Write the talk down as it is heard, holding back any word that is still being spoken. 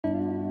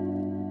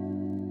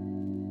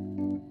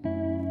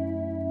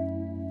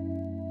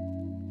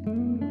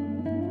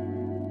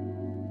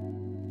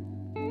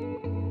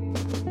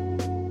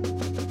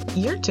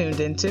You're tuned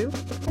into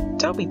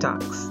Toby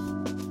Talks,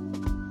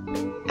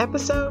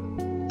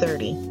 episode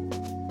 30.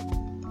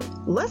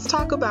 Let's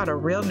talk about a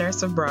real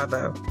nurse of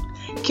Bravo.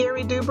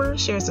 Carrie Duber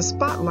shares a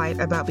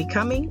spotlight about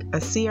becoming a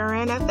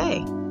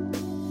CRNFA.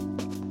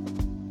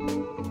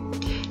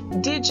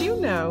 Did you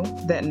know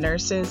that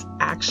nurses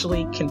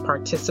actually can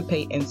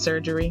participate in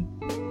surgery?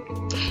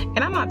 And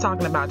I'm not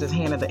talking about just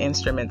handing the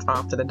instruments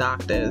off to the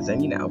doctors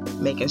and,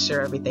 making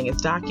sure everything is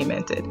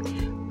documented.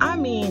 I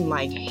mean,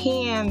 like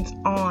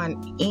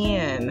hands-on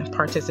in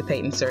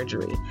participate in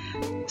surgery.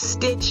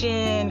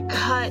 Stitching,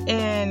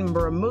 cutting,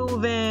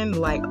 removing,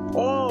 like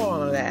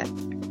all of that.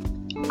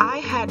 I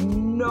had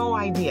no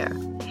idea.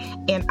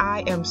 And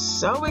I am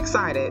so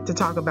excited to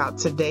talk about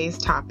today's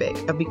topic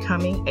of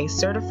becoming a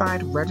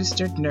certified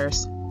registered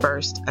nurse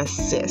first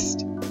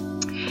assist.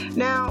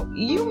 Now,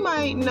 you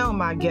might know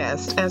my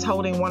guest as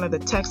holding one of the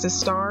Texas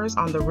stars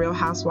on The Real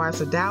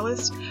Housewives of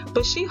Dallas,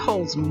 but she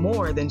holds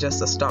more than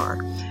just a star.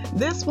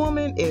 This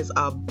woman is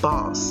a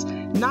boss.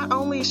 Not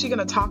only is she going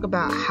to talk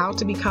about how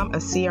to become a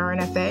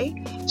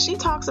CRNFA, she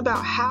talks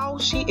about how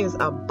she is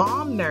a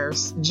bomb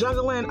nurse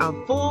juggling a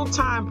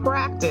full-time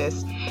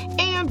practice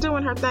and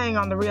doing her thing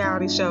on the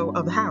reality show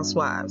of The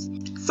Housewives.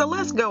 So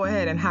let's go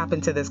ahead and hop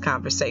into this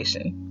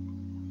conversation.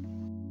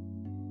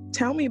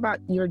 Tell me about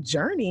your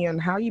journey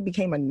and how you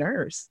became a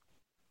nurse.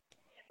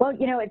 Well,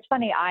 it's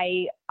funny.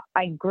 I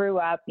grew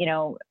up,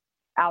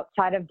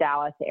 outside of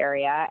Dallas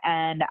area,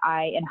 and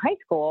in high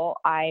school,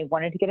 I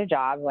wanted to get a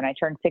job when I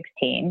turned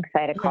 16 because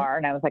I had a car,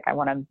 and I was like, I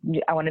want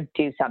to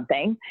do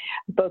something.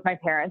 Both my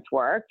parents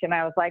worked, and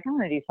I was like, I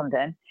want to do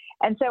something.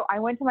 And so I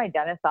went to my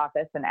dentist's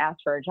office and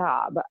asked for a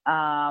job,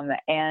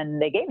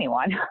 and they gave me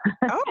one.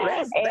 Oh,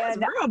 that's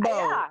real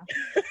bold.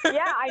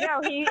 Yeah, I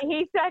know.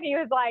 He said, he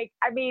was like,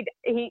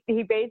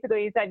 he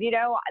basically said,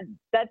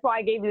 that's why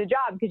I gave you the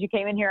job, because you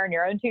came in here on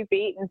your own 2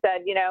 feet and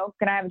said,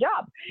 can I have a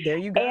job? There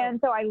you go. And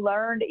so I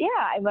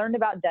learned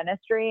about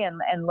dentistry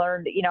and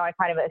learned, I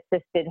kind of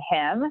assisted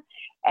him.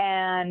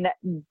 And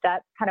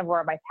that's kind of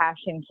where my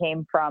passion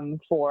came from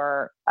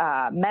for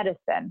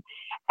medicine.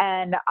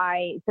 And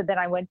then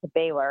I went to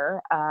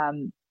Baylor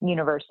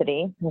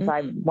University because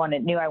I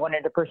knew I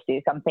wanted to pursue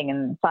something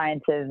in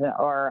sciences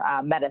or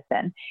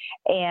medicine.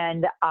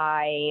 And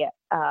I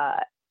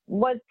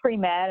was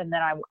pre-med, and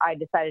then I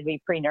decided to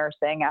be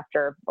pre-nursing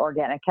after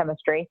organic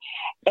chemistry.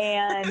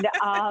 And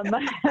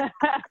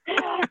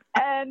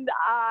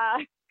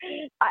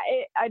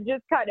I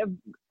just kind of,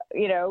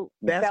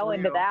 fell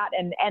into that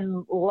and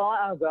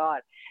oh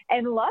God,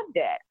 and loved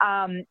it.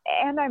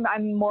 And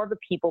I'm more of a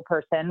people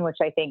person, which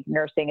I think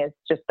nursing is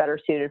just better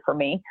suited for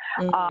me.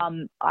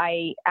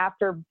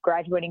 After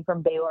graduating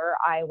from Baylor,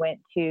 I went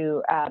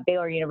to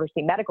Baylor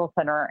University Medical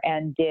Center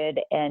and did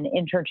an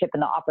internship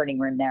in the operating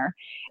room there,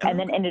 and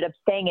then ended up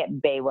staying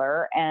at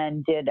Baylor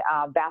and did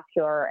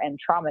vascular and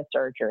trauma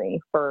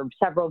surgery for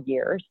several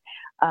years.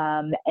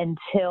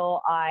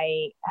 Until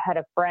I had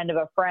a friend of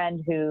a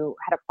friend who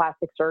had a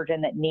plastic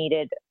surgeon that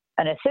needed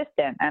an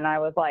assistant. And I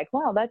was like,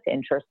 well, that's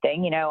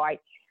interesting.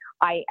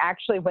 I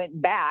actually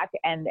went back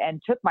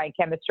and took my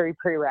chemistry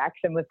prereqs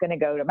and was going to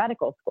go to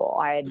medical school.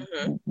 I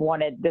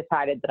had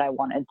decided that I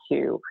wanted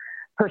to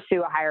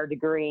pursue a higher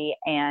degree.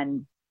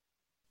 And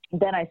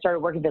then I started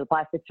working for the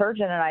plastic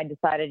surgeon, and I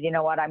decided, I'm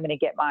going to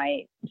get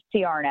my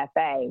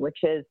CRNFA, which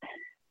is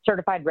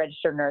Certified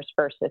Registered Nurse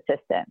First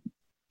Assistant.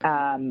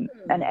 And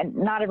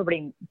not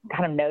everybody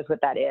kind of knows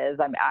what that is.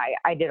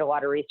 I did a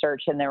lot of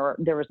research, and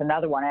there was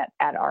another one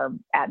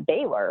at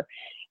Baylor,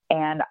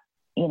 and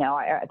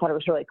I thought it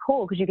was really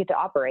cool because you get to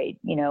operate,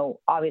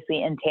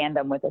 obviously in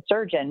tandem with a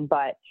surgeon,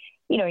 but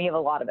you have a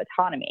lot of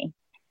autonomy.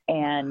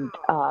 And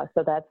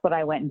so that's what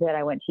I went and did.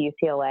 I went to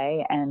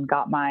UCLA and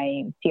got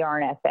my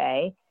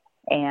CRNFA,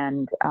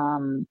 and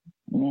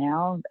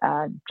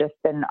just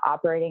been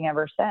operating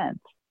ever since.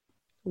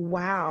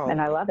 Wow.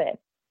 And I love it.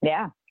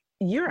 Yeah.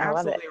 You're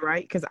absolutely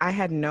right, because I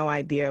had no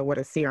idea what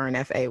a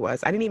CRNFA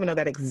was. I didn't even know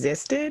that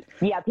existed.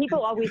 Yeah,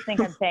 people always think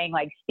I'm saying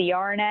like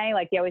CRNA,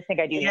 like they always think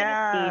I do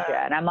anesthesia,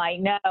 and I'm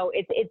like, no,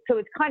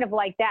 it's kind of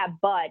like that,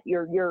 but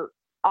you're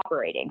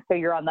operating, so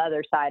you're on the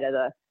other side of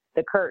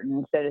the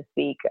curtain, so to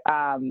speak.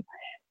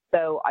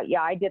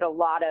 I did a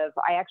lot of.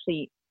 I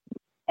actually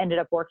ended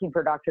up working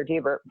for Dr.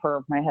 Duber,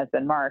 for my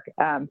husband Mark,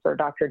 for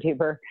Dr.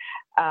 Duber,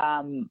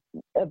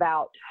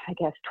 about, I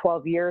guess,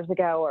 12 years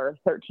ago or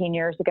 13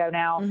 years ago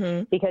now,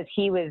 because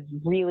he was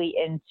really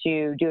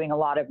into doing a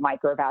lot of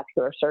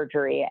microvascular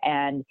surgery.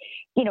 And,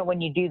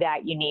 when you do that,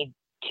 you need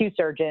 2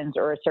 surgeons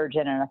or a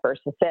surgeon and a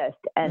first assist.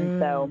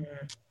 And so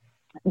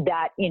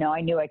that,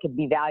 I knew I could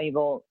be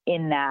valuable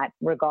in that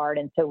regard.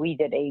 And so we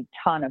did a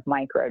ton of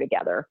micro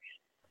together.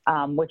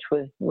 Which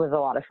was a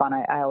lot of fun.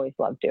 I always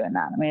loved doing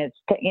that. I mean,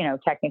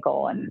 it's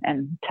technical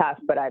and tough,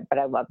 but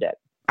I loved it.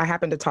 I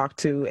happened to talk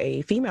to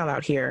a female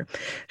out here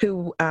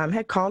who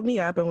had called me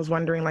up and was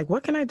wondering, like,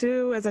 what can I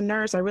do as a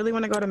nurse? I really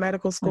want to go to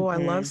medical school. I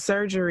love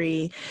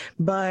surgery,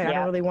 but I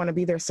don't really want to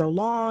be there so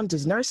long.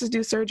 Does nurses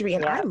do surgery?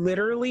 And I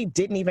literally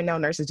didn't even know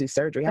nurses do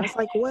surgery. I was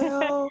like,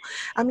 well,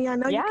 I mean, I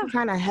know you can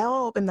kind of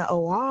help in the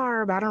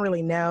OR, but I don't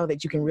really know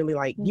that you can really,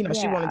 like, you know,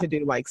 she wanted to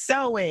do like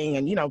sewing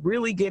and, you know,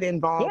 really get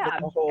involved with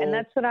the whole. And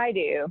that's what I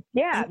do.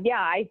 Yeah.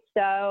 I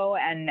sew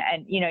and,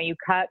 you know, you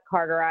cut,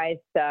 cauterize,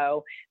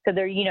 sew. So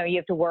there, you know, you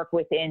have to work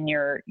within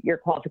your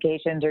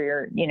qualifications or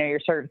your, you know, your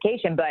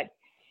certification, but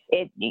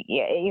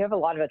you have a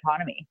lot of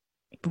autonomy.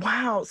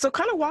 Wow. So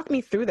kind of walk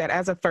me through that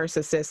as a first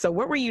assist. So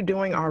what were you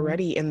doing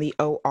already in the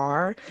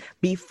OR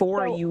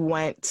before you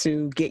went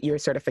to get your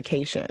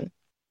certification?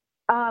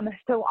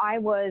 So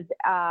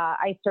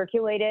I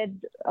circulated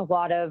a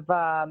lot of,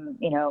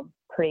 you know,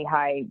 pretty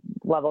high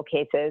level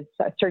cases,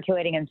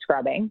 circulating and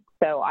scrubbing.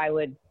 So I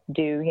would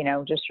do, you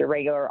know, just your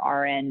regular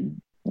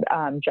RN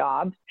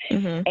jobs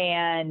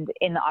and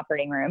in the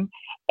operating room.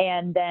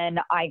 And then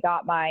I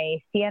got my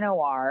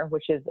CNOR,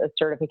 which is a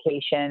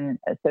certification,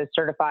 so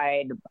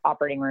certified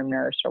operating room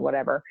nurse or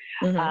whatever.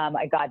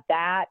 I got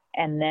that.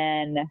 And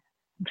then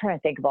I'm trying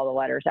to think of all the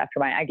letters after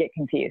mine. I get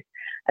confused.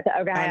 I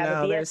thought, okay, I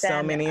have a BSN. There's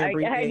so many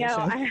abbreviations.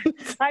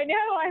 I know.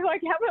 I'm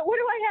like, what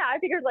do I have? I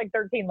think there's like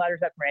 13 letters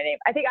after my name.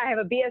 I think I have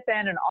a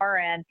BSN, an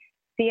RN,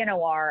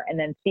 CNOR, and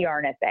then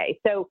CRNFA.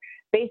 So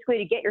basically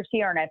to get your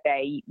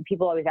CRNFA,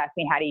 people always ask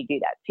me, how do you do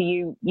that? So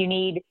you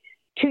need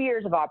 2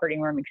 years of operating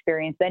room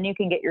experience, then you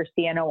can get your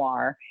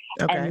CNOR,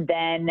 and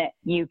then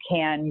you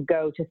can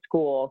go to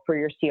school for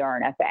your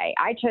CRNFA.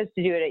 I chose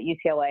to do it at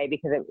UCLA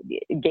because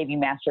it gave you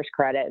master's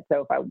credit.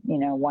 So if I, you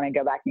know, want to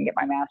go back and get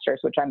my master's,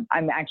 which I'm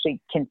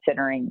actually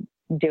considering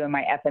doing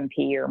my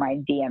FMP or my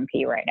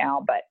DMP right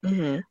now, but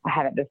I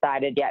haven't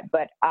decided yet.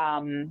 But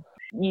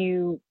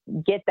you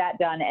get that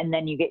done, and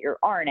then you get your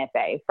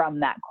RNFA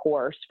from that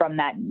course, from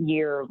that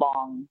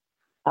year-long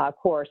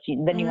course.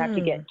 Then you have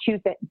to get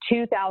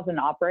 2,000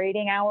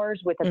 operating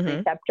hours with a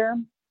preceptor,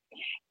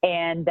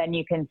 and then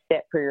you can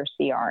sit for your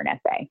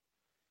CRNFA.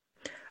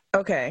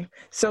 Okay.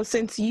 So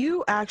since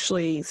you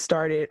actually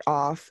started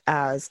off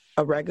as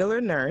a regular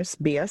nurse,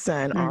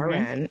 BSN,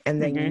 RN, and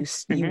then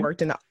you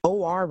worked in the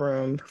OR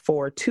room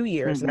for 2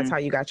 years, and that's how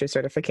you got your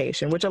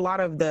certification, which a lot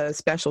of the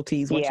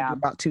specialties, once you do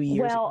about 2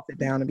 years, you can sit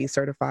down and be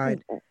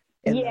certified.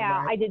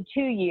 I did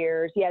 2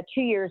 years.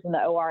 2 years in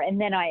the OR. And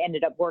then I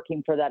ended up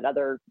working for that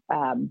other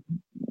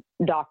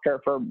doctor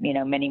for, you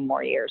know, many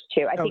more years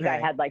too. I think I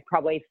had like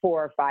probably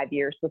 4 or 5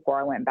 years before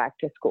I went back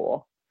to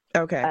school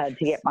to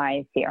get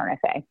my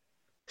CRNFA.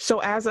 So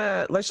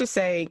let's just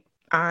say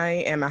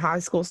I am a high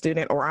school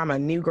student or I'm a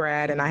new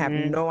grad and I have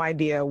no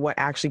idea what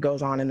actually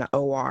goes on in the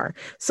OR.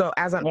 So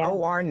as an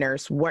OR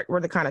nurse, what were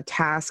the kind of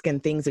tasks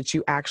and things that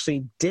you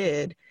actually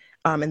did?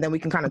 And then we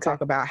can kind of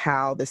talk about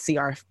how the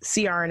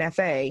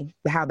CRNFA,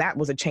 how that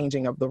was a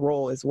changing of the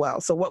role as well.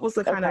 So what was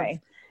the kind of,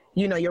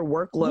 you know, your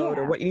workload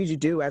or what did you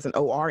do as an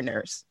OR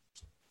nurse?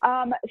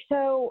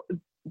 So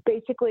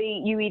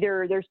basically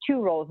there's 2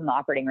 roles in the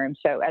operating room.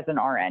 So as an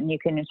RN, you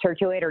can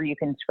circulate or you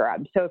can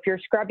scrub. So if you're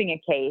scrubbing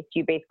a case,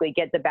 you basically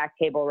get the back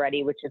table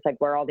ready, which is like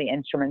where all the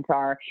instruments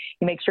are.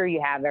 You make sure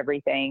you have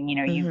everything, you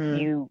know,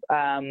 you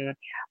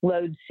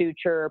load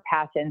suture,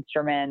 pass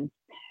instruments,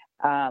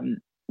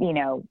 you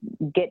know,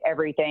 get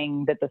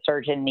everything that the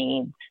surgeon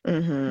needs, you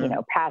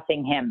know,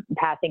 passing him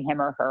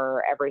or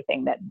her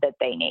everything that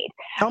they need.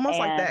 Almost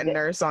like that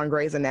nurse on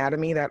Grey's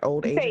Anatomy, that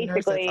old Asian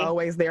nurse that's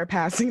always there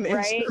passing the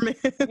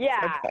instruments.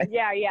 Yeah.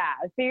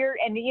 So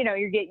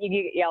you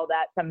get yelled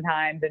at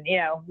sometimes, and, you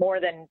know, more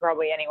than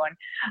probably anyone.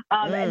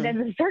 And then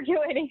the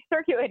circulating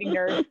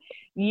nurse,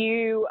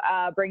 you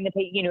bring the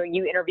patient, you know,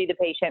 you interview the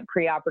patient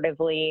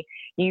preoperatively,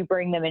 you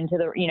bring them into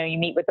you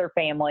meet with their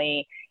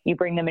family, you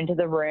bring them into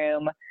the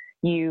room.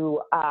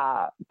 You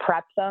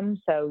prep them,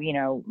 so, you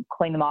know,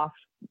 clean them off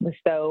with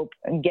soap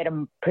and get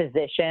them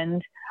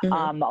positioned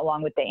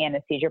along with the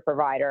anesthesia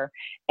provider.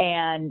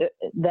 And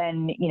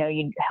then, you know,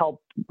 you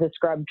help the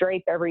scrub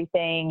drape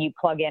everything, you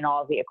plug in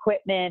all the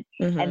equipment,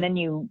 and then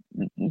you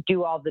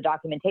do all the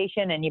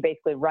documentation, and you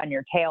basically run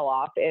your tail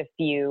off. If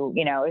you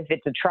know, if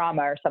it's a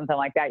trauma or something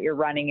like that, you're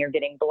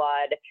getting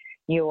blood,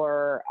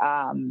 you're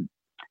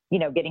you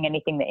know, getting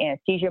anything the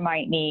anesthesia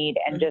might need,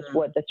 and just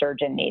what the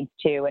surgeon needs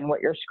to, and what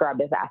your scrub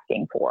is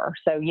asking for.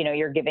 So, you know,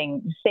 you're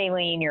giving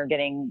saline, you're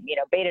getting, you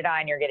know,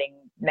 betadine, you're getting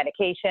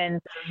medications,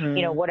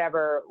 you know,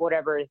 whatever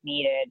is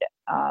needed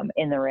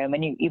in the room.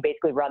 And you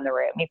basically run the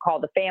room. You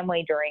call the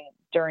family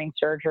during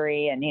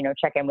surgery and, you know,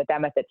 check in with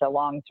them if it's a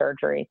long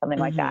surgery, something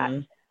like that.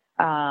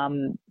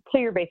 So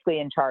you're basically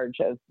in charge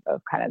of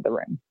kind of the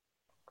room.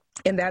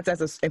 And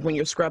that's when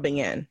you're scrubbing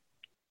in.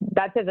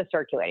 That's as a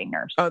circulating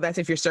nurse. Oh, that's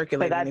if you're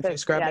circulating. If you're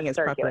scrubbing, it's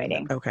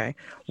circulating. Okay.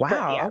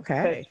 Wow.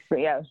 Okay.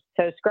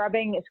 So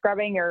scrubbing,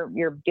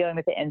 you're dealing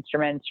with the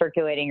instruments.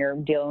 Circulating, you're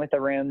dealing with the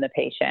room, the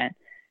patient,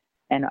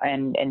 and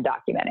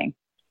documenting.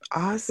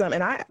 Awesome.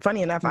 And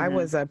funny enough, I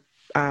was a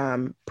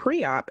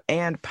pre-op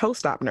and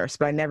post-op nurse,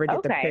 but I never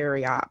did the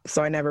peri-op.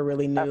 So I never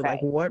really knew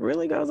like what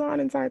really goes on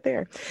inside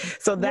there.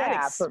 So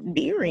that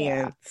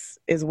experience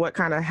is what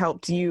kind of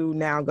helped you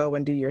now go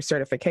and do your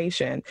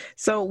certification.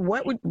 So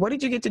what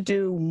did you get to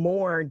do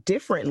more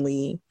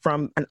differently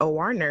from an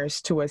OR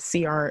nurse to a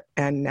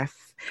CRNFA?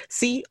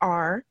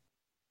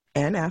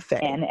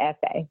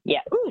 NFA,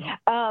 yes. Ooh,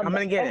 I'm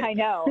gonna get it. I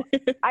know,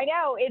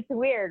 it's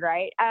weird,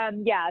 right?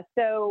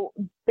 So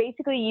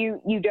basically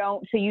you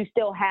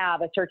still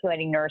have a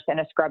circulating nurse and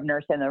a scrub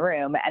nurse in the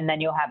room, and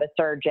then you'll have a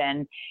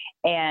surgeon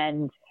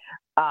and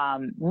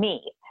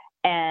me,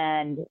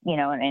 and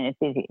an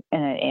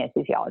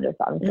anesthesiologist,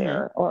 obviously,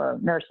 or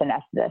nurse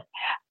anesthetist.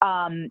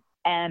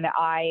 And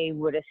I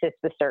would assist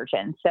the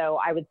surgeon. So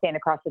I would stand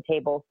across the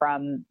table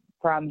from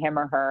him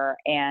or her,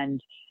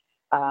 and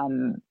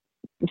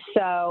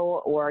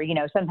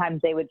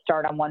sometimes they would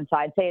start on one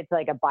side. Say it's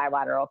like a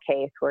bilateral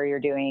case where you're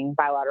doing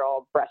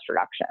bilateral breast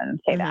reduction,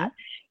 say that.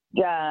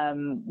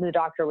 The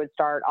doctor would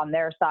start on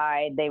their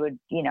side. They would,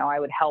 I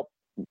would help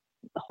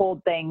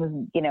hold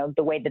things,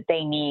 the way that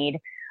they need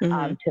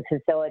to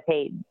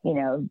facilitate,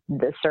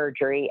 the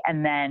surgery.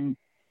 And then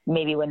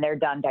maybe when they're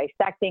done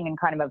dissecting and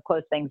kind of have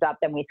closed things up,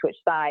 then we switch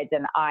sides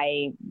and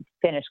I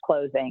finish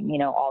closing,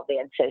 all the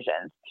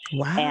incisions.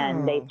 Wow.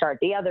 And they start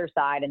the other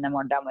side, and then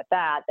we're done with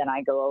that. Then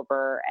I go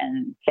over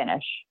and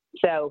finish.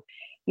 So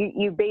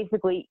you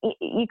basically,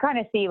 you kind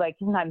of see, like,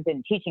 sometimes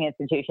in teaching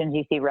institutions,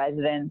 you see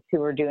residents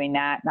who are doing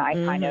that. And I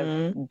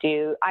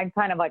I'm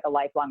kind of like a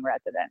lifelong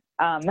resident.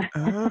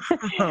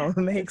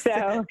 Makes sense.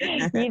 So,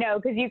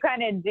 because you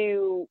kind of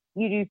do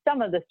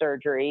some of the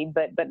surgery,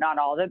 but not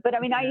all of it. But I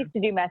mean, I used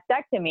to do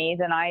mastectomies,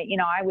 and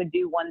I would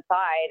do one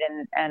side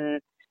and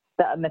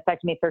the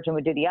mastectomy surgeon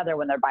would do the other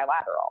when they're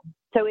bilateral.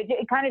 So it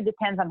kind of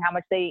depends on how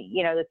much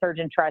the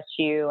surgeon trusts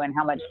you and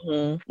how much,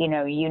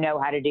 you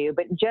know how to do.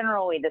 But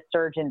generally the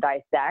surgeon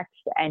dissects,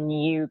 and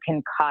you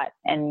can cut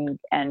and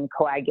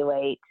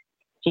coagulate.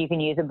 So you can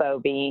use a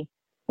Bovie,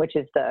 which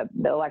is the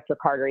electric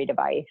artery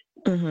device.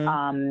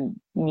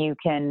 You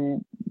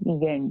can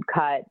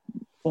cut,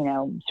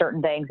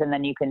 certain things, and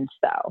then you can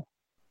sew.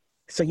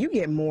 So you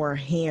get more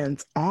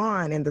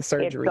hands-on in the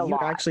surgery. You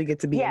actually get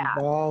to be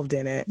involved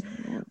in it.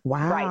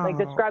 Wow. Right. Like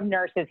the scrub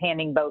nurse is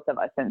handing both of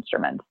us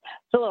instruments.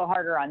 It's a little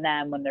harder on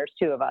them when there's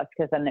two of us,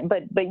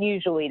 but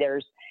usually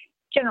there's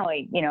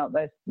generally,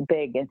 most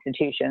big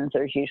institutions,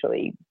 there's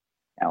usually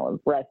a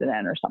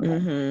resident or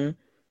something.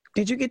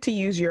 Did you get to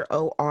use your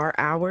OR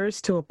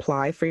hours to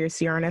apply for your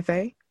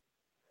CRNFA?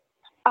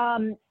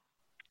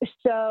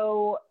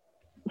 So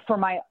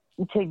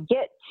to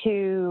get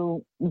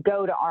to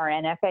go to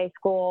RNFA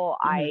school,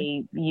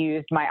 I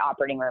used my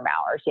operating room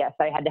hours. Yes,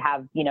 I had to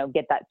have,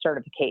 get that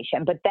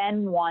certification. But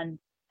then once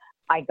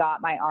I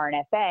got my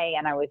RNFA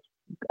and I was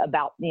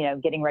about,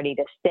 getting ready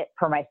to sit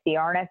for my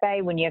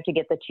CRNFA, when you have to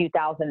get the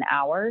 2,000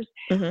 hours,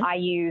 I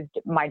used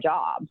my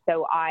job.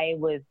 So I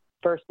was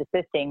first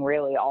assisting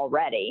really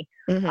already,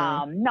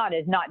 not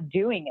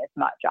doing as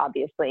much,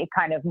 obviously,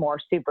 kind of more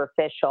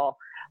superficial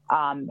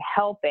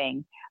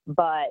helping,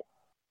 but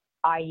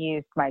I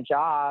used my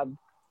job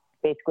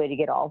basically to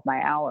get all of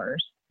my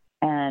hours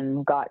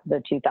and got the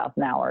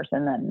 2,000 hours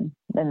and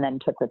then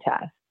took the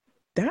test.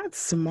 That's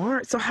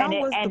smart. So how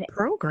was the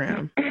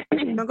program?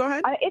 No, go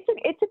ahead.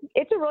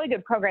 It's a really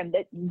good program.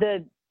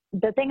 The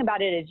thing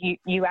about it is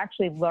you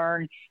actually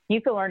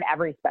you can learn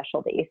every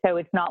specialty. So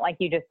it's not like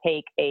you just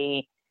take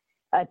a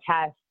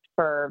test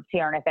for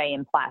CRNFA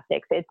in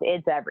plastics.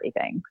 It's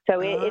everything. So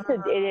it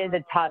is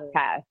a tough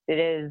test.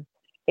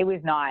 It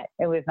was not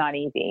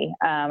easy.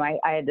 I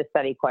had to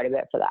study quite a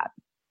bit for that.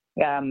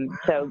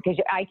 So because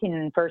I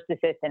can first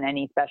assist in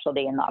any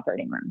specialty in the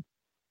operating room.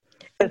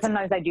 So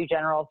sometimes I do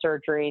general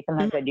surgery.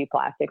 Sometimes I do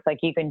plastics. Like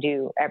you can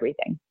do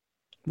everything.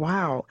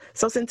 Wow.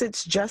 So since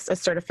it's just a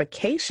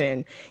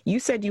certification, you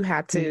said you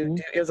had to,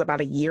 it was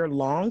about a year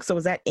long. So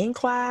was that in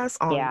class,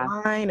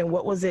 online? And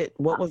what was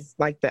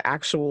like the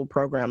actual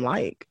program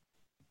like?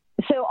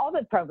 So all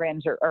the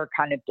programs are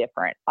kind of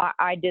different.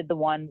 I did the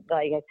one,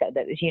 like I said,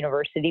 that was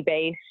university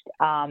based.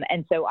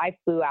 And so I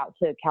flew out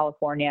to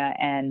California,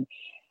 and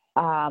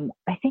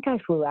I think I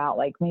flew out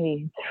like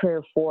maybe 3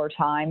 or 4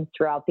 times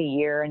throughout the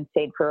year and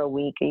stayed for a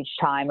week each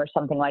time or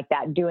something like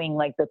that, doing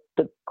like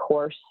the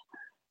course,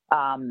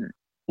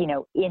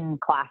 in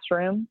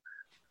classroom.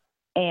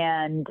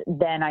 And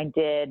then I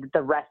did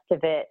the rest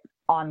of it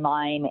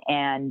online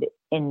and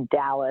in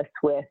Dallas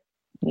with,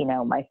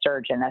 my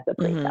surgeon as a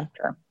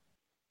preceptor.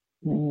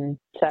 So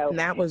and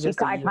that was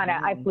just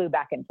I flew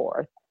back and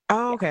forth.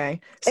 Oh, okay.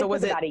 So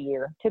was it about a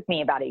year? Took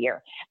me about a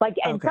year.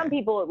 Some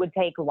people it would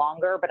take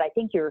longer, but I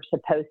think you're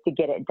supposed to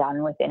get it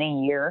done within a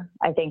year.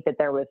 I think that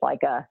there was I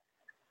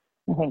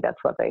think that's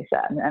what they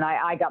said. And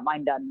I got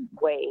mine done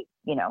way,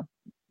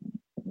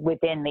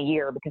 within the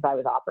year because I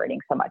was operating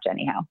so much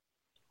anyhow.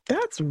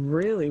 That's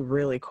really,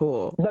 really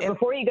cool. But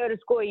before you go to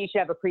school, you should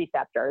have a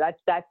preceptor.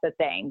 That's the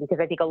thing, because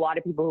I think a lot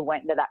of people who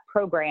went into that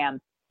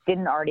program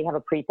didn't already have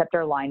a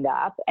preceptor lined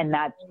up. And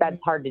that's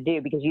hard to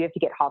do because you have to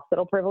get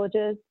hospital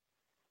privileges,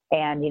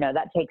 and,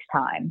 that takes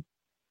time.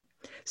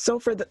 So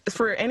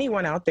for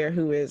anyone out there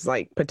who is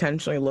like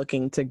potentially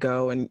looking to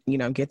go and,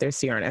 get their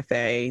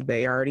CRNFA,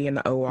 they already in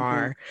the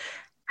OR,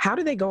 how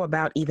do they go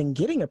about even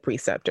getting a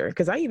preceptor?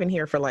 Because I even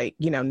hear for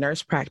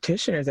nurse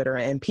practitioners that are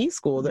in NP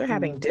school, they're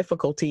having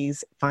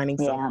difficulties finding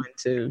someone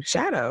to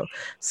shadow.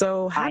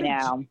 So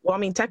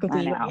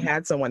technically you already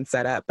had someone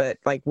set up, but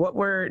like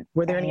were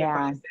there any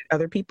advice that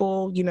other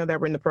people, that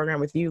were in the program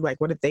with you, like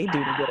what did they do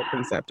to get a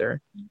preceptor?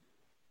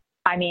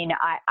 I mean,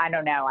 I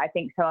don't know. I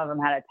think some of them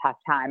had a tough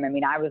time. I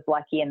mean, I was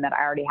lucky in that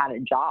I already had a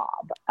job.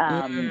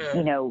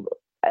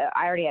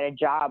 I already had a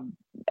job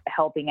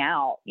helping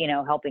out,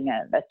 helping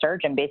a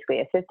surgeon,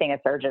 basically assisting a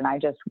surgeon. I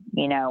just,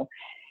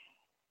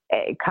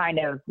 it kind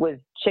of was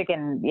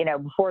chicken,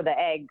 before the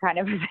egg kind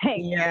of a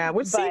thing. Yeah,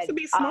 which seems to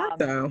be smart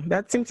though.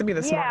 That seems to be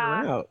the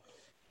smart route.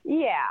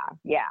 Yeah.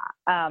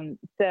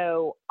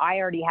 So I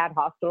already had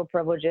hospital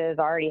privileges.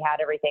 I already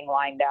had everything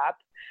lined up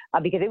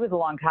because it was a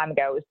long time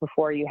ago. It was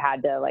before you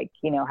had to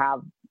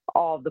have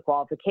all of the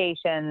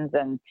qualifications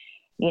and,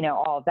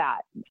 all of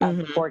that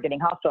before getting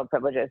hospital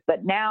privileges.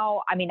 But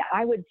now, I mean,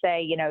 I would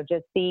say,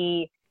 just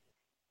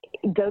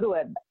go to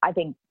a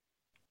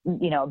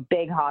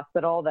big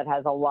hospital that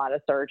has a lot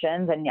of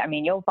surgeons. And I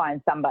mean, you'll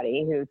find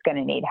somebody who's going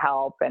to need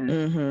help and,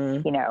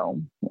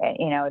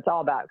 it's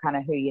all about kind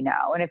of who you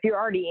know. And if you're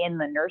already in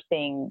the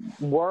nursing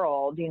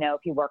world,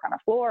 if you work on a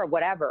floor or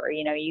whatever,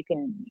 you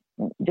can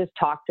just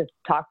talk to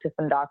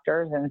some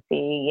doctors and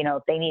see,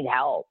 if they need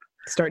help.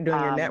 Start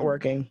doing your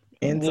networking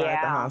inside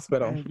the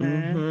hospital.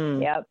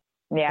 Yep.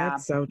 Yeah.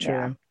 That's so true.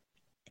 Yeah.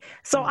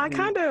 So I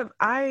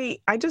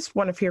just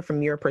want to hear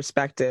from your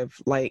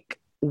perspective, like,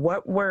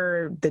 what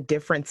were the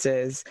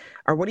differences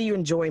or what do you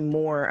enjoy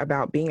more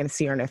about being a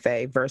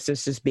CRNFA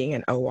versus just being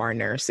an OR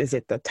nurse? Is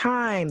it the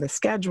time, the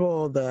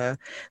schedule, the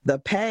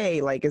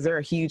pay? Like, is there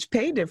a huge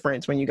pay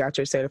difference when you got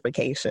your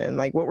certification?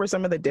 Like, what were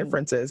some of the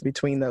differences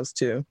between those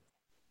two?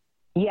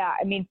 Yeah.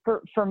 I mean,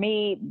 for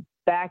me,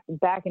 back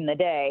in the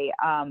day,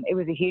 it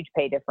was a huge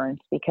pay difference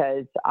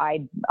because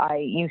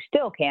you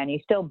still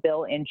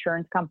bill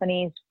insurance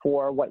companies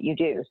for what you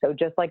do. So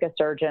just like a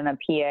surgeon, a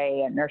PA,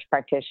 a nurse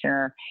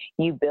practitioner,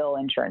 you bill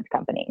insurance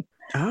companies.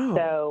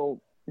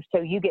 Oh.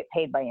 So you get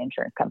paid by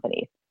insurance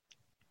companies,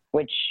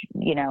 which,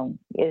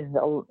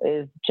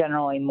 is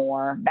generally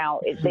more. Now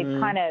they've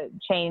kind of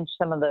changed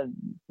some of the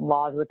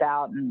laws with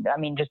that. And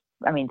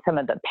some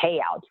of the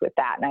payouts with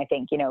that. And I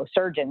think,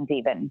 surgeons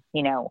even,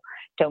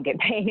 don't get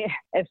paid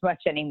as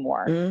much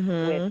anymore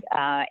with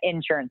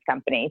insurance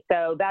companies.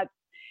 So that's,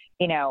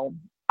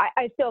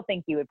 I still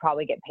think you would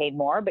probably get paid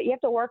more, but you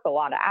have to work a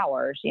lot of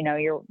hours.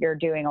 You're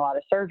doing a lot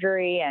of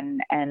surgery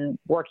and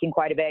working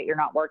quite a bit. You're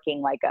not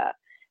working like a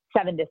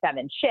 7 to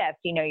 7 shift.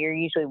 You're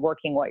usually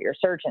working what your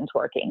surgeon's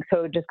working.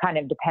 So it just kind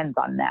of depends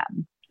on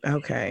them.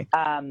 Okay.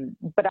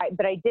 But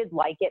I did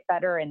like it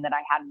better in that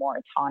I had more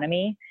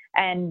autonomy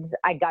and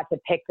I got to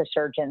pick the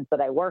surgeons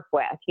that I work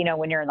with.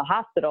 When you're in the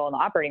hospital, in the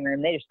operating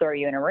room, they just throw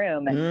you in a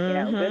room and,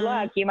 good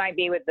luck. You might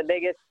be with the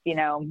biggest,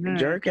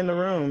 jerk in the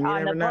room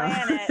on the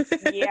planet.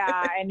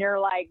 Yeah. And you're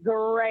like,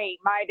 great.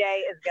 My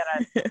day is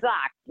going to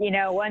suck.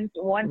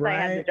 Once right.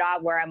 I had the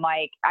job where I'm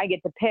like, I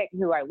get to pick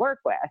who I work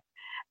with.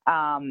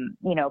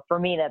 For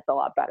me, that's a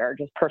lot better,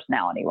 just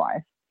personality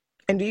wise.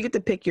 And do you get to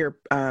pick your,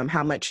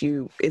 how much since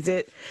you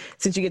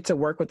get to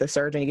work with the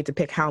surgeon, you get to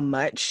pick how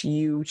much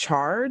you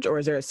charge, or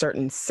is there a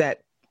certain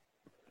set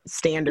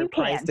standard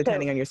price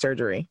depending on your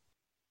surgery?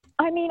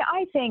 I mean,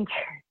 I think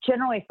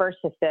generally First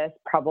Assist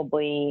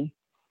probably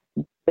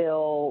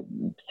bill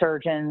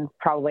surgeons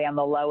probably on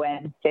the low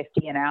end,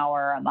 50 an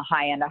hour, on the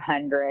high end,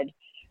 100.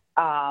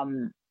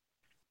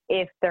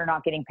 If they're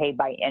not getting paid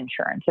by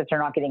insurance, if they're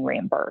not getting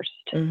reimbursed.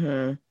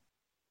 Mm-hmm.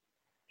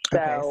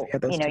 So,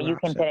 you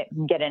can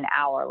get an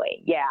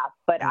hourly. Yeah.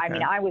 But okay. I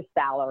mean, I was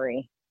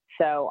salary.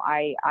 So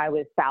I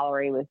was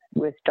salary with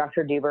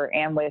Dr. Duber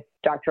and with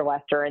Dr.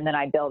 Lester, and then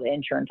I billed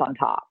insurance on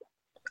top.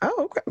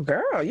 Oh, okay.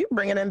 Girl, you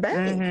bringing in back.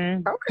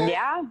 Mm-hmm. Okay.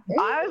 Yeah.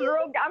 I'm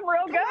real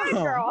good,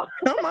 girl.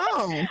 Come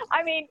on.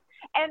 I mean,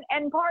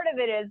 and part of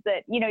it is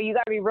that, you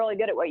got to be really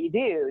good at what you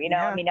do.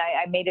 Yeah. I mean,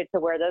 I made it to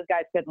where those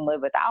guys couldn't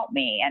live without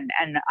me. And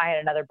I had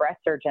another breast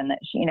surgeon that,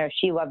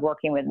 she loved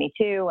working with me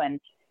too. And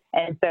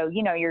so,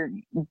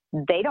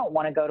 they don't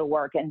want to go to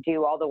work and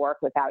do all the work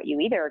without you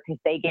either, because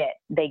they get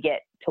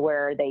to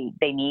where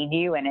they need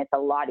you, and it's a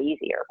lot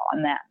easier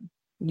on them.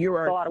 You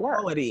are a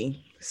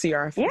quality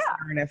CRNFA. That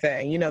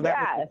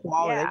was the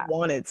quality. Yeah. They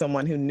wanted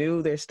someone who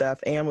knew their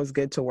stuff and was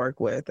good to work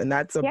with, and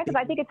that's because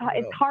I think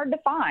it's hard to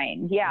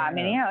find. Yeah, I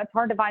mean, it's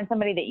hard to find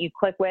somebody that you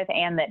click with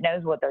and that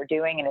knows what they're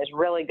doing and is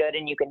really good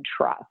and you can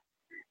trust.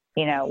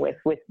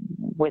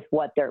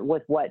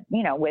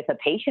 With a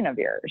patient of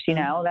yours,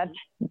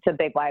 it's a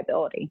big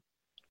liability.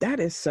 That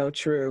is so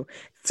true.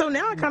 So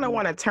now I kind of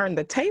want to turn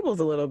the tables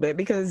a little bit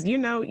because, you're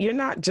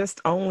not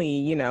just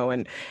only,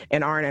 an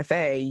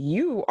RNFA,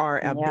 you are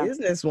a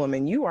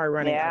businesswoman. You are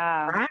running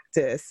a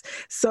practice.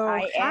 So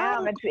I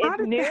am.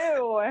 It's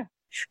new.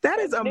 That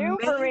is amazing. New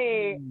for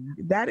me.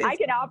 That is I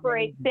can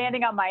operate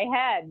standing on my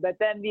head, but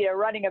then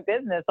running a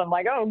business, I'm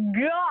like, oh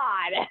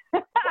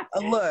God.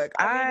 Look,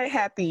 I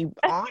had the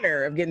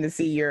honor of getting to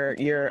see your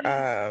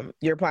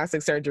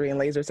plastic surgery and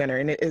laser center,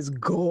 and it is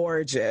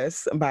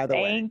gorgeous, by the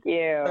way. Thank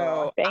you.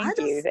 So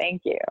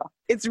Thank you.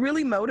 It's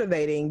really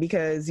motivating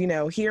because,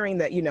 hearing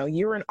that,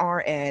 you're an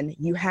RN,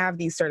 you have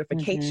these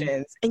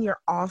certifications, and you're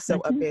also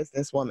a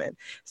businesswoman.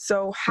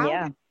 So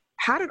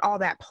how did all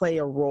that play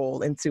a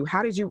role into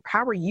how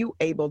were you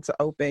able to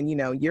open,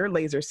 your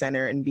laser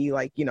center and be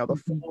like,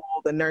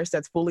 the nurse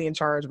that's fully in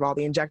charge of all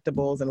the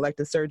injectables and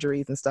elective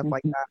surgeries and stuff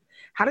like that?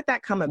 How did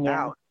that come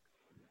about?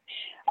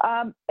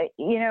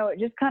 It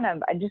just kind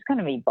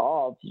of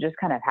evolved. It just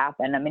kind of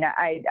happened. I mean,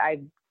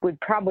 I would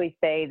probably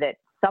say that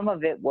some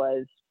of it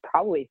was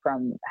probably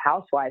from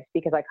housewives,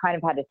 because I kind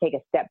of had to take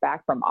a step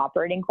back from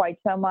operating quite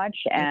so much,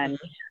 and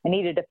I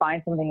needed to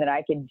find something that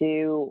I could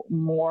do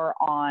more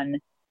on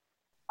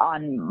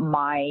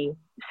my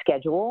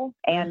schedule,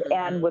 and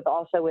with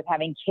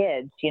having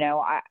kids,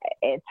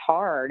 it's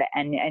hard,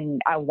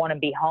 and I want to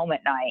be home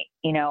at night.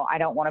 I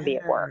don't want to be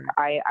at work.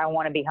 I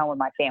want to be home with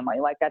my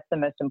family. Like, that's the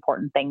most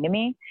important thing to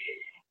me.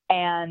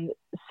 And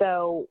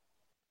so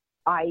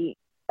I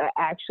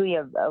actually,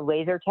 a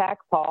laser tech,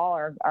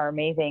 Paul, our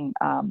amazing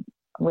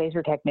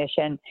laser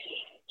technician,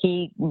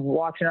 he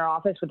walks in our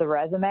office with a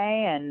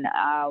resume, and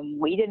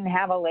we didn't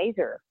have a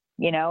laser,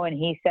 and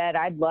he said,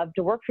 I'd love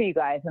to work for you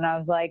guys. And I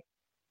was like,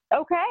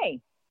 okay.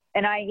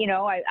 And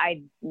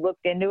I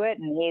looked into it,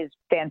 and he's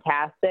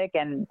fantastic.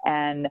 And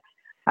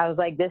I was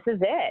like, this is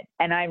it.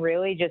 And I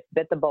really just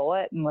bit the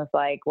bullet and was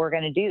like, we're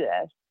going to do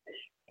this.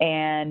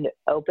 And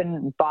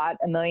bought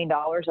 $1 million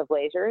of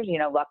lasers.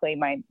 Luckily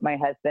my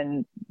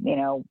husband,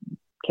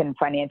 can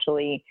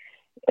financially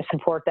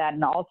support that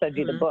and also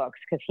do the books,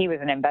 because he was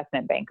an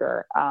investment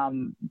banker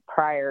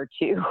prior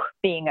to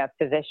being a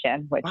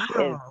physician, which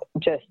is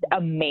just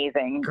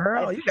amazing.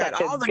 Girl, you got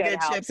all the good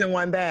chips in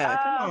one bag.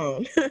 Come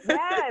on.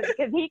 Yes,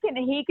 because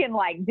he can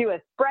like do a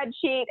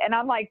spreadsheet, and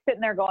I'm like sitting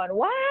there going,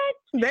 what?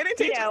 They didn't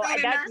teach us that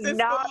in that's nursing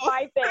not school.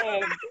 my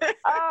thing.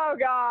 Oh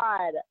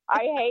God,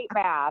 I hate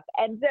math.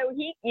 And so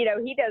he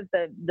does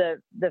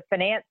the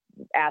finance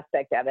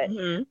aspect of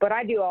it, but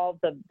I do all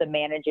the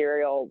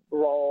managerial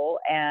role,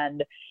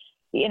 and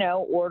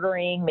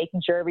ordering, making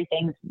sure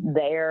everything's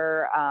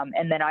there.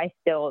 And then I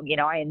still,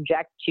 I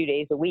inject 2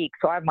 days a week.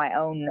 So I have my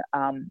own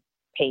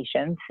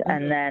patients.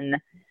 And then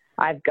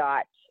I've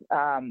got,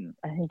 I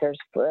think there's,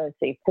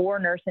 4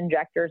 nurse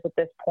injectors at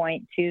this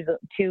point,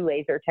 two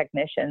laser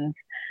technicians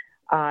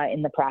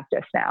in the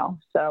practice now.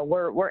 So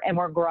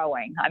we're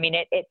growing. I mean,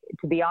 it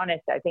to be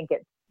honest, I think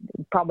it's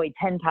probably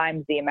 10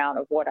 times the amount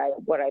of what I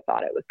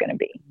thought it was going to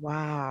be.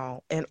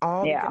 Wow. And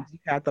all because you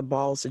had the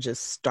balls to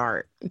just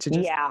start.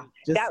 That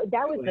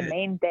was the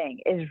main thing,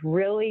 is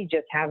really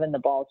just having the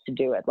balls to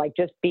do it. Like,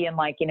 just being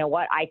like, you know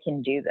what, I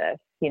can do this.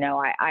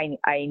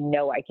 I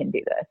know I can do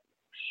this.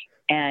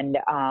 And,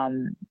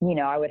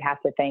 I would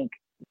have to thank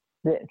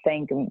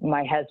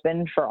my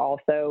husband for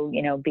also,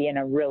 being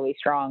a really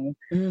strong,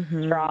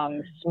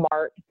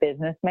 smart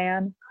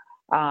businessman.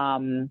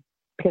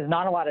 Because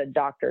not a lot of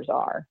doctors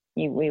are.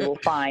 We will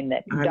find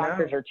that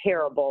doctors are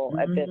terrible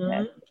at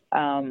business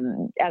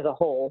as a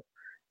whole,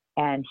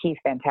 and he's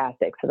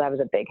fantastic. So that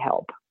was a big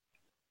help.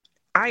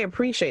 I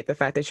appreciate the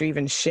fact that you're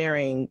even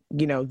sharing,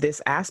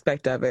 this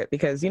aspect of it,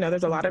 because,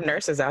 there's a lot of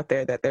nurses out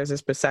there that there's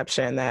this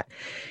perception that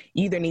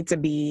you either need to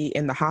be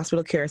in the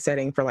hospital care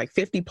setting for like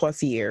 50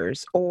 plus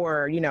years,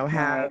 or,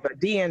 have a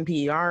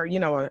DNP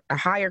or, a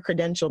higher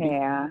credential,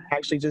 to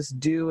actually just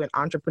do an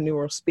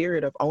entrepreneurial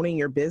spirit of owning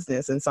your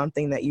business and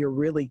something that you're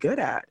really good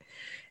at.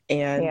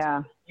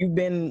 And you've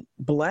been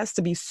blessed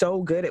to be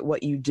so good at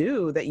what you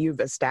do that you've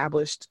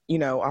established,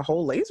 a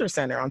whole laser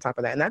center on top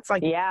of that. And that's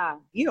like,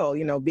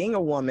 being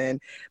a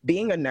woman,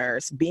 being a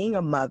nurse, being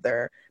a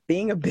mother,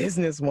 being a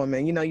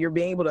businesswoman, you're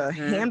being able to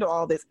handle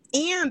all this.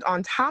 And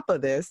on top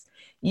of this,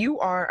 you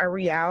are a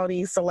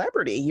reality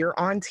celebrity. You're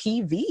on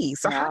TV.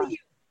 So how do you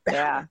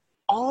balance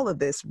all of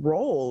this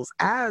roles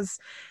as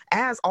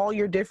all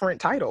your different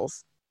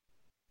titles?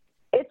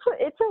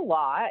 It's a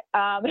lot.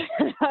 I'm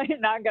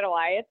not gonna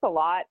lie, it's a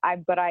lot.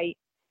 I'm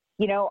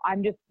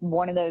just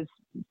one of those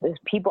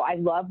people. I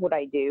love what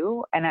I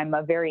do, and I'm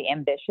a very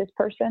ambitious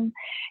person,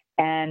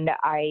 and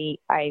I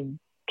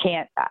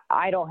can't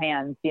idle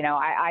hands.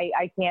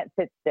 I can't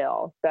sit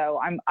still. So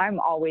I'm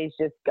always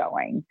just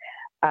going.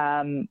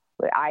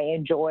 I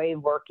enjoy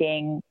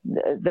working.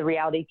 The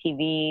reality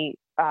TV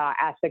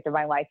aspect of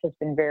my life has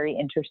been very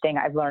interesting.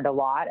 I've learned a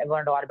lot. I've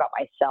learned a lot about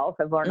myself.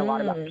 I've learned a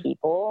lot about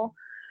people.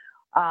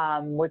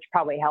 Which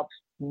probably helps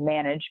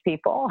manage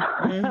people.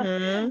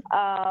 You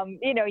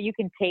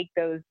can take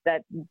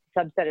that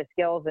subset of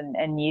skills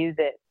and use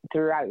it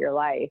throughout your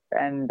life.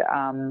 And,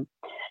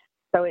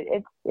 so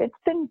it's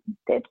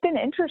been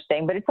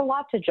interesting, but it's a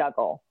lot to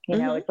juggle,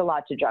 it's a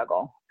lot to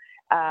juggle.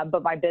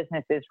 But my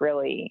business is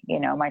really,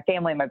 my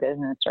family and my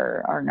business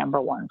are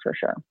number one for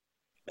sure.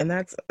 And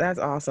that's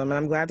awesome. And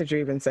I'm glad that you're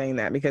even saying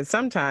that, because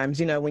sometimes,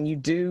 you know, when you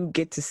do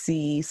get to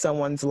see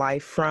someone's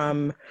life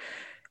from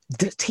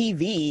the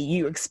TV,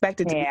 you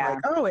expect it to be like,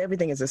 oh,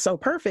 everything is just so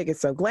perfect,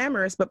 it's so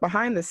glamorous, but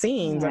behind the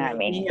scenes, I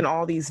mean, being in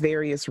all these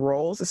various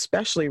roles,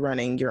 especially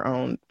running your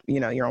own,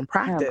 you know, your own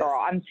practice. Oh,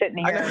 girl, I'm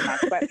sitting here in my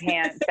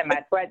sweatpants and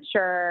my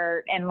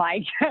sweatshirt, and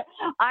like,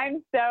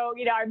 I'm so,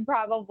 you know, I'm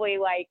probably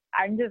like,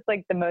 I'm just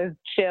like the most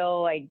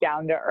chill, like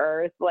down to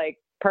earth, like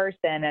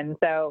person. And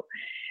so,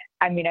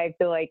 I mean, I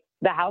feel like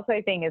the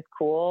housewife thing is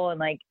cool and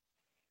like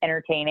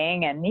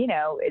entertaining, and you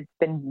know, it's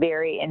been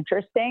very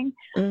interesting.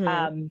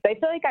 Mm-hmm. But I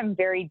feel like I'm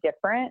very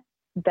different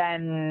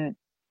than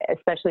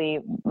especially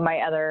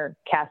my other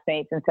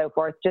castmates and so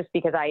forth, just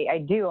because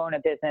I do own a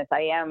business.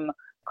 I am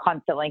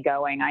constantly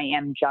going, I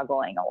am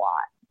juggling a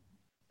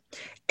lot.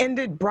 And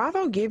did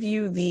Bravo give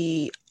you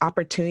the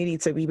opportunity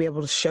to be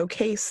able to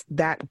showcase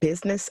that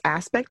business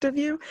aspect of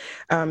you?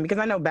 Because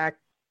I know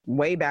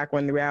way back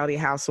when the Reality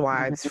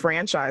Housewives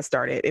franchise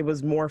started, it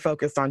was more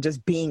focused on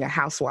just being a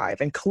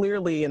housewife. And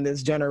clearly in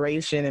this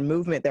generation and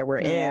movement that we're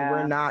in,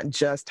 we're not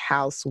just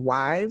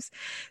housewives.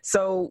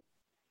 So,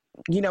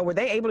 you know, were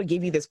they able to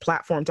give you this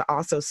platform to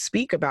also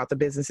speak about the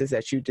businesses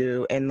that you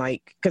do? And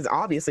like, because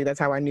obviously that's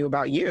how I knew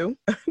about you.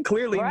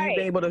 Clearly you've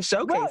been able to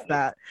showcase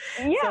that.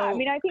 Yeah. So, I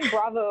mean, I think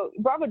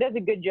Bravo does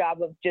a good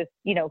job of just,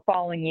 you know,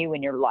 following you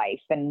in your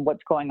life and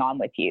what's going on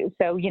with you.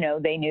 So, you know,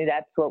 they knew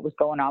that's what was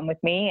going on with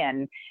me,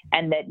 and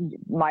that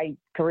my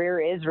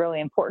career is really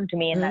important to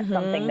me. And that's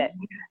something that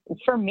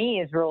for me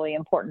is really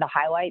important to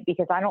highlight,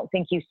 because I don't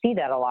think you see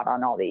that a lot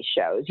on all these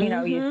shows. You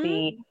know, you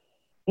see,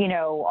 you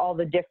know, all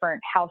the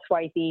different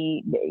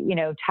housewifey, you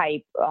know,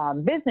 type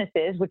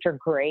businesses, which are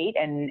great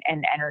and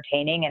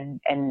entertaining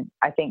and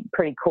I think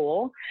pretty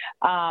cool.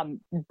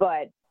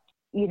 But,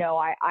 you know,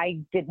 I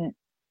didn't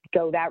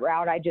go that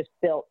route. I just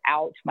built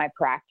out my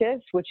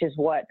practice, which is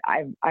what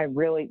I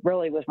really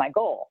was my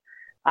goal.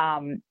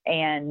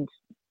 And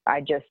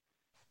I just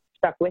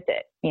stuck with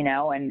it, you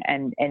know, and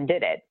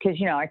did it. Cause,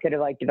 you know, I could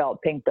have like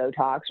developed pink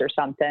Botox or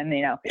something,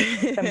 you know,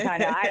 some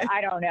kind of, I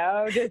don't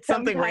know, just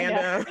something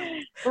random.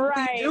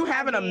 Right. You do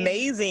have an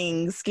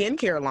amazing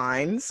skincare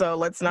line. So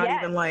let's not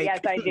even like,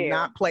 I do.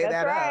 not play That's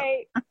that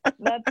right. up.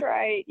 That's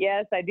right.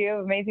 Yes, I do have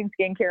an amazing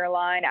skincare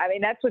line. I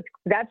mean,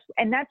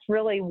 that's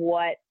really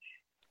what,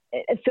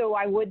 so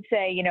I would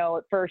say, you know,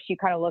 at first you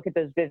kind of look at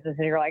those businesses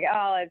and you're like,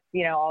 oh, it's,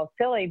 you know, all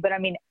silly. But I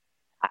mean,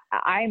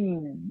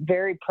 I'm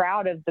very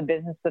proud of the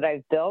business that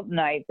I've built, and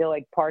I feel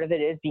like part of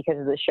it is because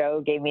of the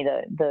show gave me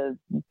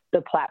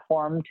the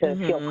platform to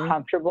feel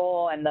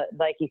comfortable and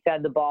like you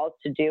said, the balls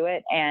to do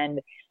it. And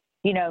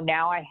you know,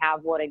 now I have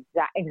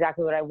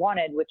exactly what I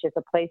wanted, which is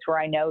a place where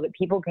I know that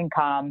people can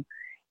come.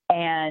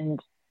 And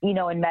you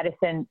know, in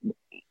medicine,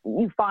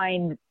 you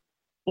find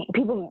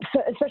people,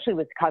 especially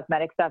with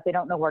cosmetic stuff, they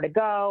don't know where to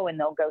go, and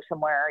they'll go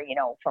somewhere, you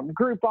know, from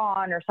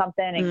Groupon or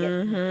something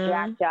and get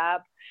jacked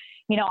up.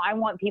 You know, I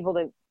want people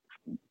to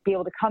be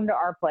able to come to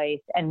our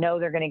place and know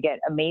they're going to get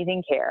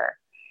amazing care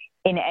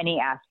in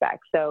any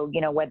aspect. So, you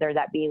know, whether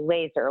that be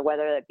laser,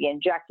 whether it be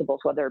injectables,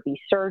 whether it be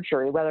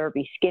surgery, whether it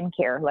be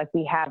skincare, like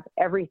we have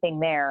everything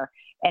there,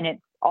 and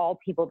it's all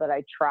people that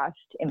I trust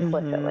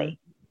implicitly.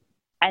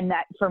 And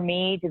that for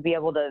me to be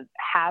able to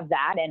have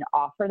that and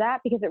offer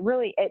that, because it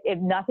really,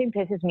 nothing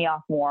pisses me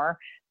off more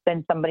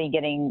than somebody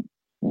getting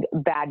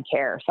bad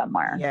care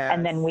somewhere.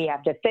 And then we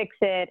have to fix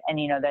it. And,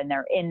 you know, then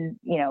they're in,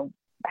 you know,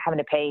 having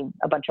to pay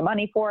a bunch of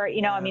money for it.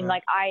 You know, I mean,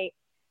 like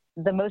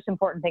the most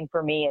important thing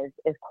for me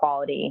is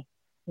quality,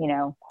 you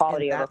know,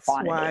 quality over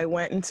quantity.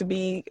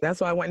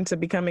 That's why I went into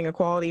becoming a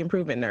quality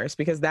improvement nurse,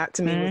 because that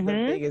to me was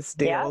the biggest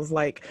deal. Is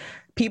like,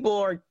 people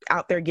are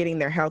out there getting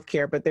their health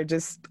care, but they're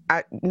just,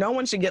 no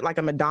one should get like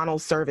a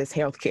McDonald's service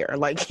health care.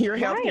 Like your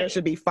health care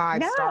should be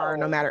 5-star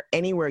no matter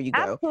anywhere you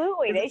go.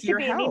 Absolutely. They should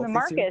be Neiman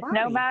Marcus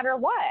no matter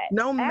what.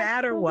 No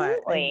matter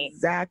what.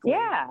 Exactly.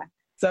 Yeah.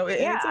 So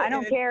I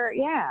don't care.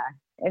 Yeah.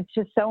 It's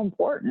just so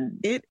important.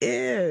 It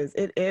is.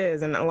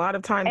 And a lot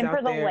of times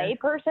for the lay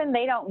person,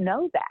 they don't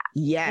know that.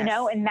 Yes. You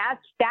know, and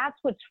that's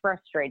what's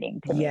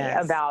frustrating to me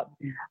about,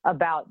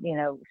 you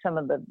know, some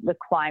of the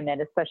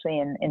climate, especially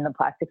in the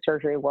plastic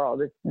surgery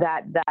world. Is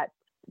that's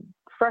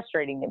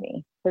frustrating to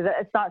me, because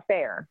it's not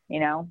fair, you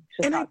know?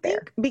 It's just not fair.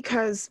 Think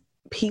because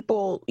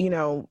people, you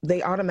know,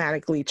 they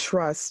automatically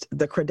trust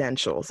the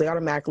credentials. They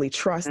automatically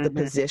trust the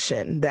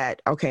position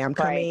that, okay, I'm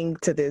coming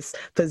to this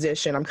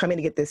physician, I'm coming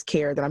to get this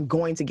care, that I'm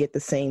going to get the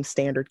same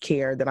standard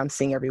care that I'm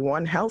seeing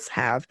everyone else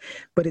have,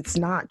 but it's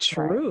not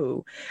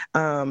true.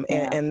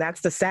 And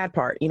that's the sad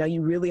part. You know,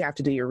 you really have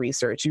to do your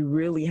research. You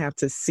really have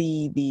to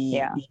see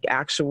the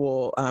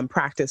actual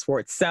practice for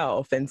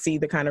itself and see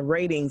the kind of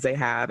ratings they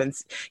have. And,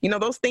 you know,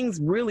 those things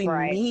really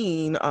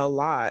mean a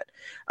lot.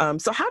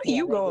 So how do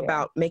you go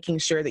about making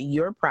sure that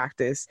your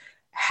practice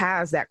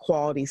has that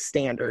quality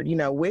standard.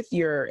 With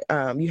your,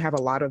 you have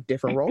a lot of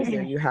different roles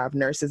there. You have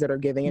nurses that are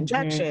giving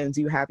injections,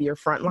 you have your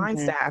frontline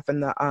staff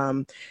and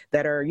the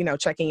that are,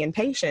 checking in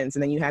patients,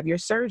 and then you have your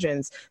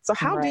surgeons. So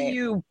how do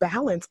you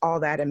balance all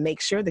that and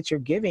make sure that you're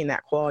giving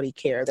that quality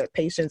care, that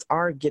patients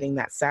are getting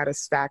that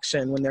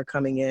satisfaction when they're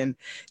coming in,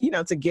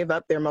 to give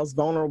up their most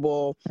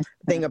vulnerable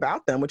thing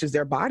about them, which is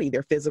their body,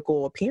 their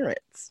physical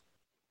appearance?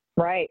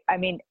 Right. I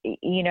mean,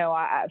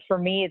 for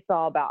me, it's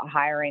all about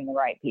hiring the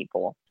right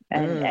people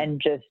and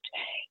just,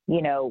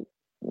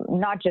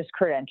 not just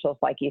credentials,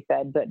 like you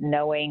said, but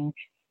knowing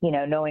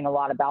a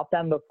lot about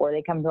them before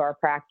they come to our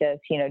practice,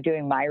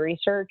 doing my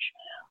research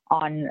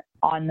on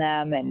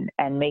them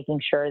and making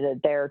sure that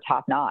they're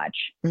top notch,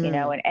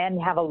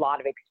 and have a lot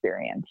of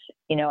experience.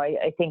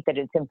 I think that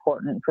it's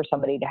important for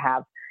somebody to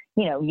have,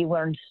 you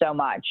learn so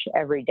much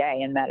every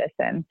day in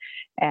medicine,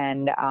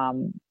 and,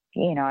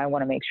 I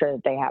want to make sure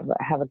that they have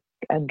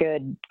a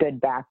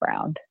good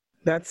background.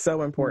 That's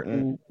so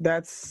important.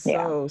 That's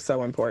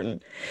so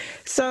important.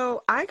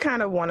 So I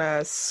kind of want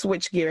to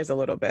switch gears a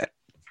little bit.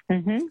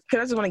 I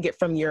just want to get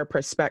from your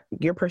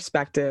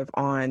perspective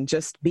on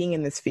just being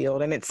in this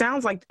field. And it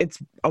sounds like it's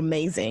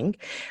amazing,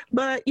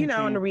 but, in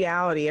the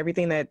reality,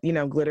 everything that,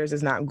 glitters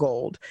is not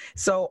gold.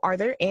 So are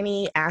there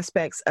any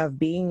aspects of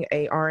being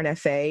a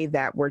RNFA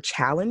that were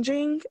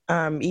challenging,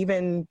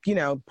 even,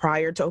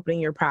 prior to opening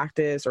your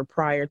practice or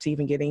prior to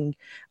even getting,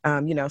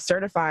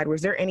 certified?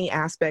 Was there any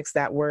aspects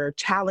that were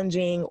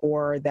challenging,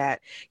 or that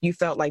you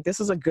felt like this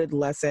was a good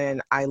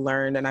lesson I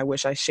learned and I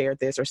wish I shared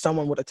this, or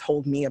someone would have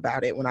told me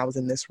about it when I was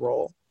in this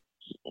role?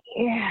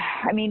 Yeah,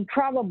 I mean,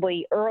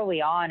 probably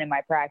early on in my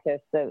practice,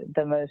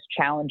 the most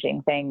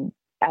challenging thing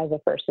as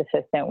a first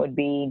assistant would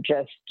be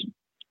just,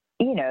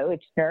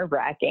 it's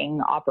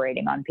nerve-wracking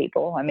operating on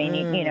people. I mean,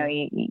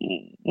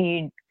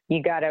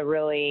 you got to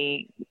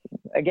really,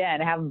 again,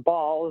 have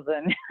balls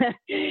and,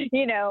 be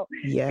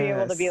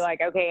able to be like,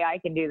 okay, I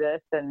can do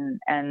this, and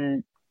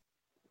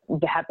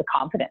have the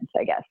confidence,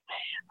 I guess.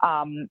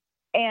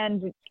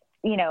 And,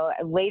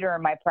 later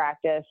in my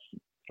practice,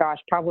 gosh,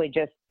 probably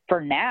just for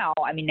now,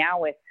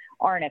 now with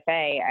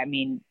RNFA,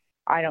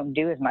 I don't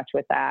do as much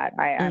with that.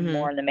 I'm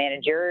more in the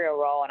managerial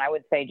role, and I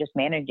would say just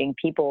managing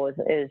people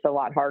is a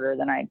lot harder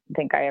than I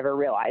think I ever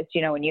realized.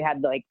 When you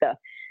had like the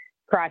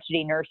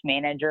crotchety nurse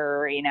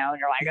manager, and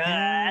you're like,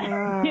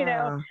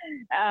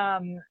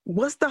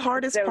 what's the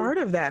hardest part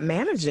of that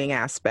managing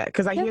aspect?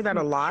 Because I hear that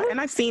a lot, and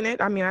I've seen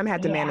it. I've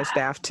had to manage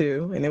staff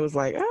too, and it was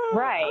like,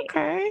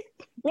 okay.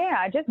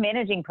 Yeah, just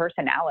managing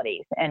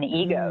personalities and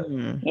egos.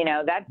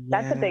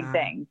 That's a big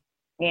thing.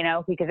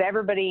 Because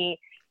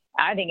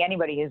I think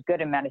anybody who's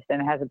good in medicine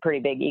has a pretty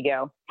big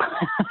ego.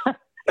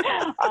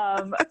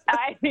 I'm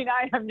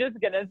just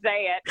going to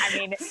say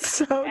it.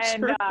 So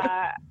true.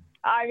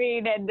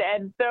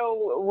 And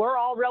so we're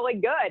all really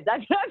good.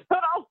 That's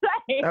what I'll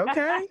say.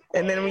 Okay.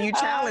 And then when you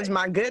challenge,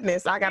 my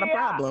goodness, I got a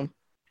problem.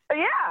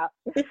 Yeah.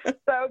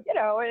 So,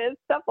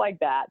 it's stuff like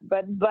that.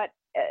 But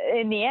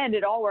in the end,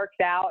 it all works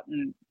out,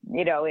 and,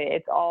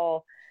 it's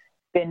all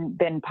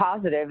been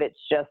positive. It's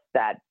just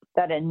that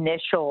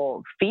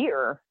initial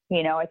fear,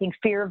 I think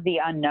fear of the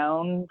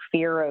unknown,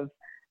 fear of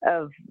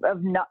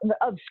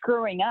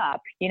screwing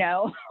up,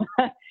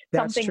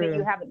 something that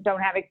you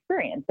don't have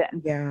experience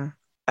in. Yeah.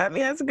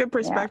 That's a good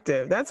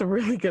perspective. Yeah. That's a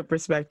really good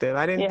perspective.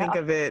 I didn't think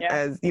of it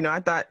as, I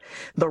thought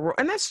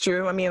and that's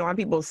true. A lot of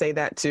people say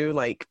that too.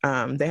 Like,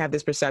 they have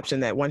this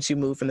perception that once you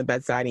move from the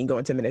bedside and you go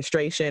into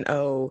administration,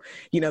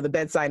 the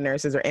bedside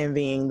nurses are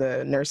envying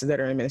the nurses that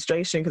are in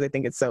administration because they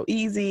think it's so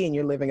easy and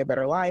you're living a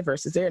better life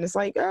versus there. And it's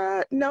like,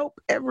 nope.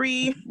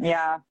 Every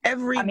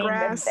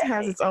grass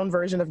has its own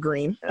version of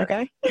green.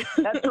 Okay.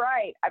 That's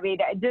right.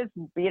 Just,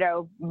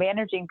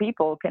 managing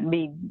people can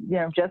be,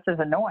 just as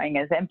annoying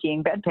as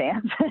emptying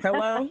bedpans.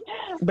 Hello.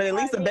 But at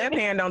least the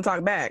bedpan don't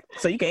talk back,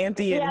 so you can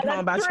empty it and come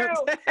about your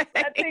day.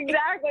 That's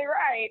exactly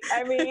right.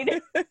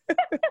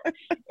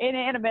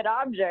 Inanimate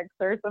objects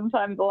are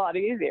sometimes a lot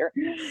easier.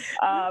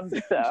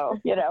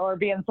 Or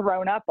being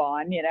thrown up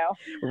on,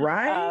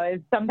 right?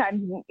 Is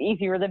sometimes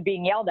easier than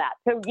being yelled at.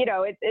 So,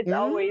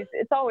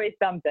 it's always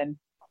something.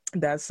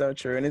 That's so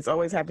true. And it's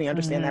always helping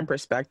understand that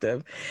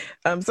perspective.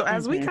 So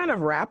as we kind of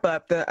wrap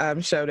up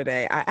the show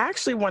today, I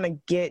actually want to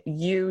get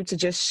you to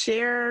just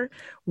share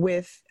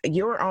with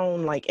your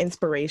own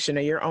inspiration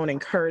or your own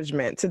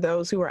encouragement to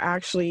those who are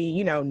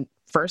actually,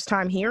 first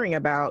time hearing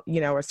about,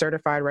 a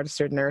certified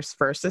registered nurse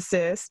first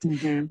assist,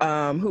 who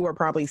are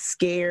probably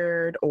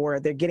scared or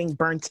they're getting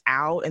burnt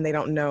out and they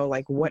don't know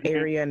what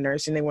area of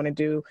nursing they want to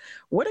do.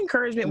 What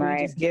encouragement would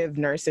you just give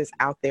nurses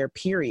out there,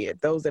 period?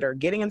 Those that are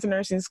getting into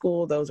nursing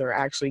school, those who are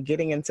actually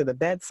getting into the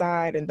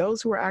bedside, and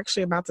those who are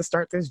actually about to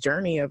start this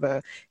journey of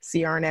a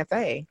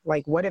CRNFA.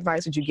 What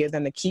advice would you give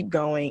them to keep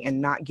going and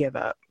not give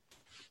up?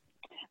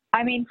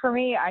 For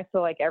me, I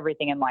feel like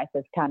everything in life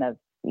is kind of,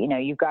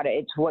 you've got to,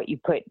 it's what you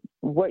put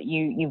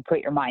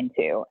your mind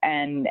to,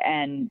 and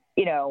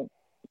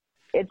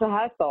it's a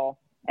hustle,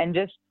 and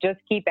just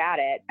keep at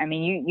it.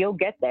 You'll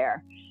get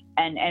there.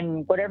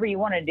 And whatever you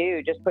want to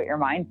do, just put your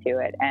mind to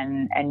it,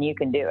 and you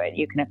can do it.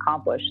 You can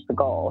accomplish the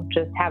goal.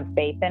 Just have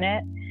faith in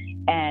it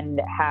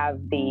and have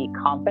the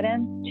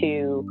confidence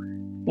to,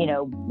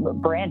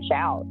 branch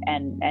out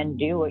and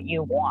do what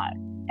you want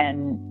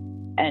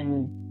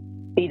and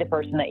be the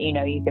person that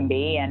you can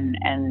be and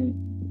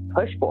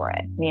push for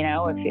it.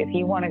 If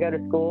you want to go to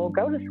school,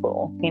 go to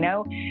school.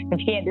 If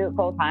you can't do it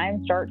full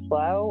time, start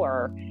slow,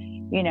 or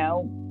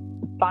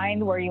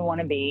find where you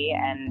want to be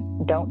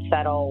and don't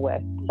settle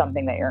with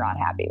something that you're not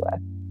happy with.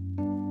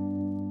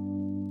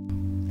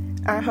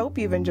 I hope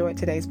you've enjoyed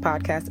today's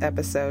podcast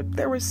episode.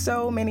 There were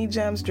so many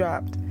gems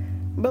dropped.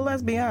 But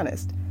let's be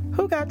honest,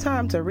 who got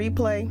time to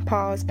replay,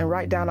 pause, and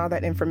write down all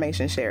that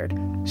information shared?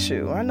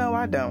 Shoo, I know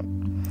I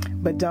don't.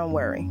 But don't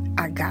worry,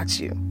 I got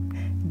you.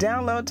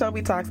 Download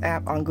Toby Talks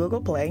app on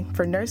Google Play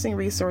for nursing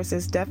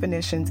resources,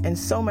 definitions, and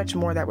so much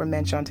more that were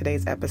mentioned on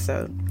today's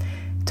episode.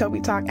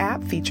 Toby Talk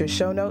app features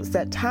show notes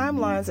that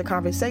timelines the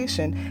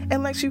conversation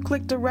and lets you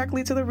click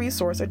directly to the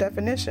resource or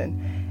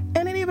definition.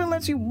 And it even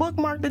lets you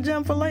bookmark the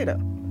gem for later.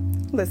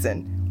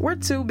 Listen, we're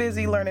too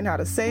busy learning how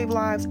to save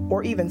lives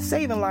or even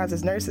saving lives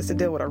as nurses to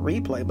deal with a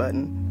replay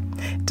button.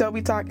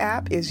 Toby Talk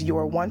app is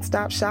your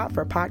one-stop shop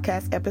for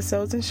podcast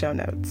episodes and show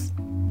notes.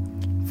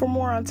 For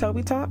more on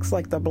Toby Talks,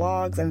 like the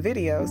blogs and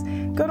videos,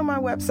 go to my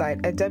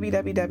website at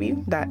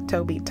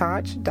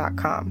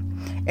www.tobytaj.com.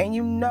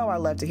 And I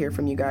love to hear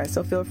from you guys,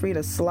 so feel free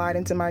to slide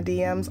into my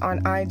DMs on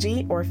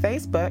IG or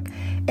Facebook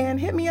and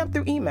hit me up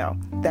through email.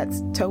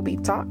 That's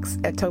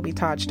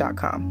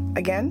tobytalks@tobytaj.com.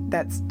 Again,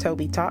 that's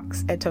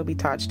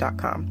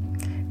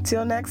tobytalks@tobytaj.com.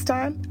 Till next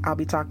time, I'll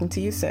be talking to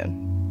you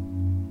soon.